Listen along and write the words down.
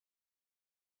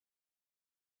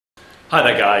Hi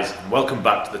there guys, and welcome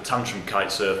back to the Tantrum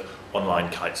Kitesurf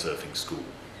online kitesurfing school.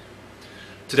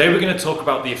 Today we're going to talk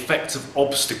about the effects of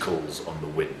obstacles on the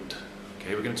wind.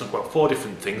 Okay, we're going to talk about four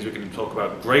different things. We're going to talk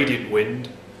about gradient wind,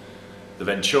 the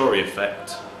Venturi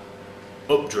effect,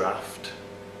 updraft,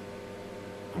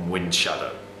 and wind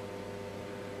shadow.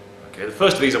 Okay, the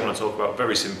first of these I want to talk about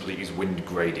very simply is wind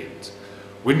gradient.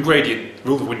 Wind gradient,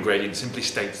 rule of wind gradient simply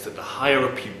states that the higher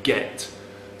up you get,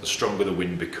 the stronger the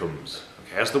wind becomes.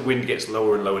 As the wind gets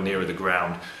lower and lower nearer the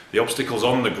ground, the obstacles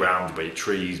on the ground, be it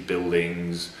trees,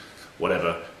 buildings,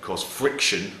 whatever, cause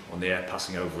friction on the air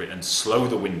passing over it and slow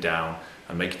the wind down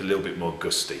and make it a little bit more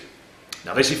gusty.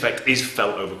 Now this effect is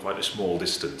felt over quite a small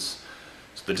distance.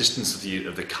 So the distance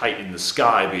of the kite in the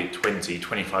sky, be it 20,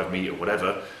 25 metre,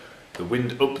 whatever, the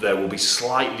wind up there will be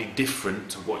slightly different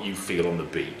to what you feel on the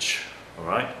beach.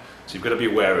 Alright? So you've got to be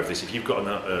aware of this. If you've got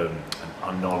an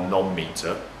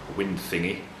anemometer, a wind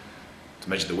thingy, to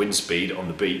measure the wind speed on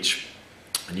the beach,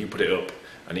 and you put it up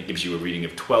and it gives you a reading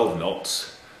of 12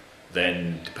 knots,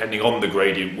 then depending on the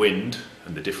gradient wind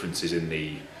and the differences in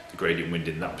the gradient wind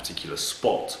in that particular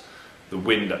spot, the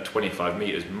wind at 25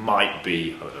 metres might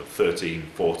be, I don't know, 13,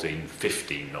 14,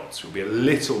 15 knots. It will be a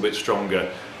little bit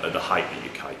stronger at the height that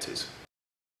your kite is.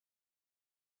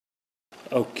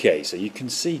 Okay, so you can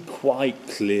see quite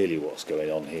clearly what's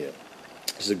going on here.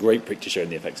 This is a great picture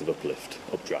showing the effects of uplift,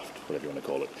 updraft, whatever you want to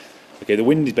call it. Okay, the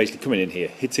wind is basically coming in here,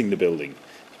 hitting the building.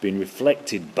 It's being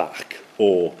reflected back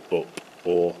or up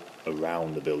or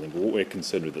around the building. But what we're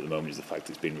concerned with at the moment is the fact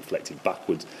it's being reflected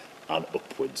backwards and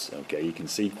upwards. Okay, you can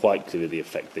see quite clearly the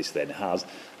effect this then has.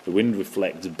 The wind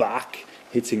reflects back,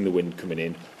 hitting the wind coming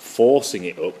in, forcing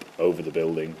it up over the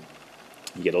building.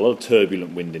 You get a lot of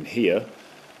turbulent wind in here,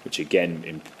 which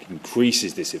again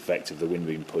increases this effect of the wind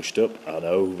being pushed up and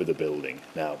over the building.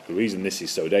 Now, the reason this is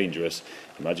so dangerous,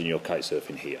 imagine you're kite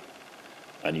surfing here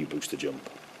and you boost a jump.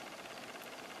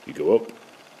 You go up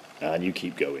and you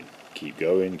keep going, keep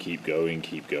going, keep going,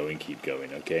 keep going, keep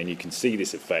going, okay? And you can see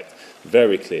this effect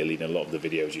very clearly in a lot of the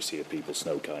videos you see of people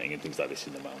snow kiting and things like this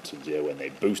in the mountains, yeah, when they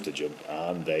boost a jump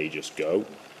and they just go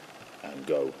and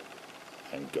go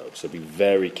and go. So be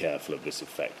very careful of this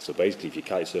effect. So basically if you're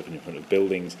kite surfing in front of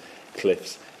buildings,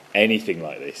 cliffs, anything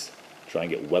like this, try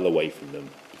and get well away from them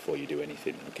before you do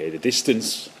anything. Okay, the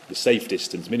distance, the safe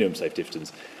distance, minimum safe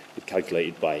distance, is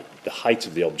calculated by the height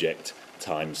of the object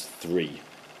times 3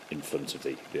 in front of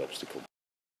the obstacle.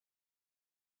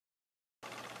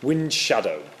 Wind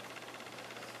shadow.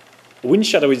 Wind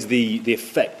shadow is the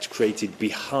effect created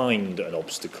behind an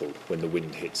obstacle when the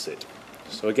wind hits it.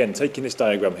 So again, taking this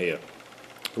diagram here,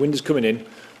 the wind is coming in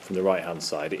from the right hand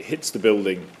side, it hits the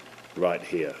building right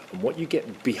here, and what you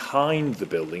get behind the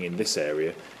building in this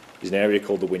area is an area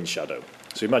called the wind shadow.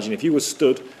 So imagine if you were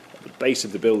stood at the base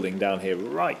of the building down here,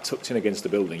 right tucked in against the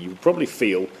building, you would probably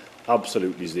feel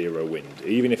absolutely zero wind,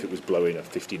 even if it was blowing a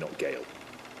 50-knot gale,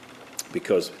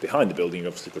 because behind the building you're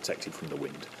obviously protected from the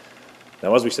wind.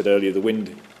 Now, as we said earlier, the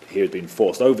wind here is being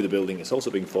forced over the building, it's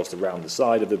also being forced around the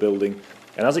side of the building,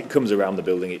 and as it comes around the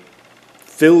building it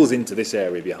fills into this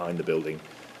area behind the building,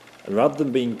 and rather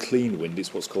than being clean wind,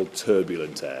 it's what's called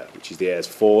turbulent air, which is the air's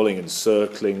falling and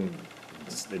circling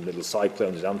in little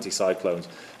cyclones and anticyclones,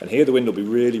 and here the wind will be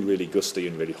really, really gusty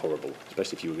and really horrible,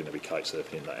 especially if you were going to be kite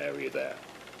surfing in that area there.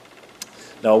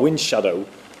 Now, a wind shadow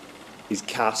is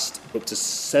cast up to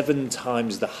 7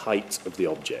 times the height of the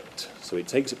object, so it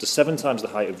takes up to 7 times the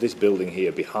height of this building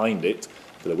here behind it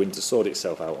for the wind to sort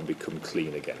itself out and become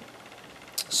clean again.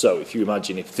 So if you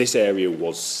imagine if this area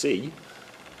was sea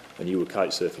and you were kite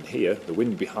surfing here, the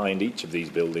wind behind each of these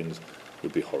buildings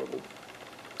would be horrible.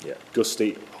 Yeah,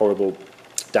 gusty, horrible,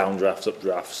 downdrafts,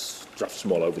 updrafts, drafts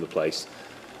from all over the place.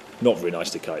 Not very nice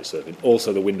to kite surfing.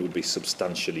 Also, the wind would be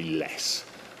substantially less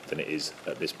than it is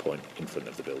at this point in front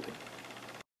of the building.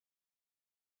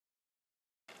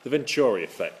 The Venturi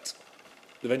effect.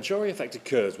 The Venturi effect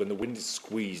occurs when the wind is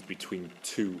squeezed between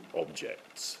 2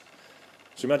 objects.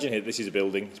 So imagine here, this is a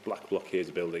building, this black block here is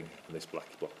a building, and this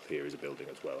black block here is a building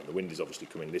as well. And the wind is obviously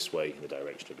coming this way in the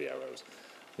direction of the arrows.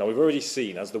 Now we've already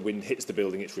seen as the wind hits the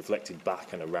building, it's reflected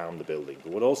back and around the building.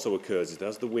 But what also occurs is that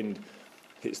as the wind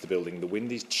hits the building, the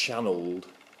wind is channeled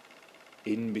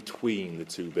in between the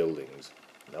 2 buildings.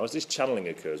 Now as this channeling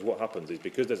occurs, what happens is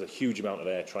because there's a huge amount of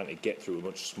air trying to get through a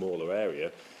much smaller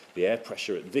area, the air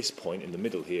pressure at this point in the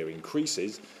middle here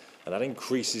increases, and that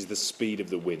increases the speed of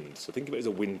the wind. So think of it as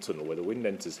a wind tunnel where the wind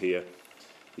enters here,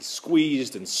 is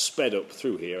squeezed and sped up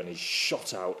through here, and is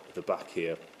shot out the back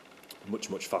here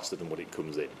much, much faster than what it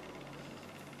comes in.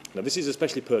 Now this is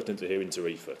especially pertinent to us here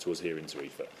in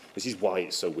Tarifa. This is why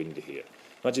it's so windy here.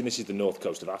 Imagine this is the north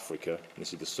coast of Africa, and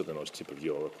this is the southernmost tip of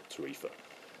Europe, Tarifa.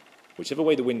 Whichever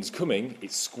way the wind's coming,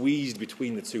 it's squeezed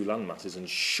between the two land masses and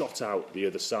shot out the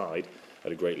other side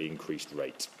at a greatly increased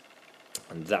rate.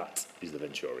 And that is the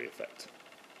Venturi effect.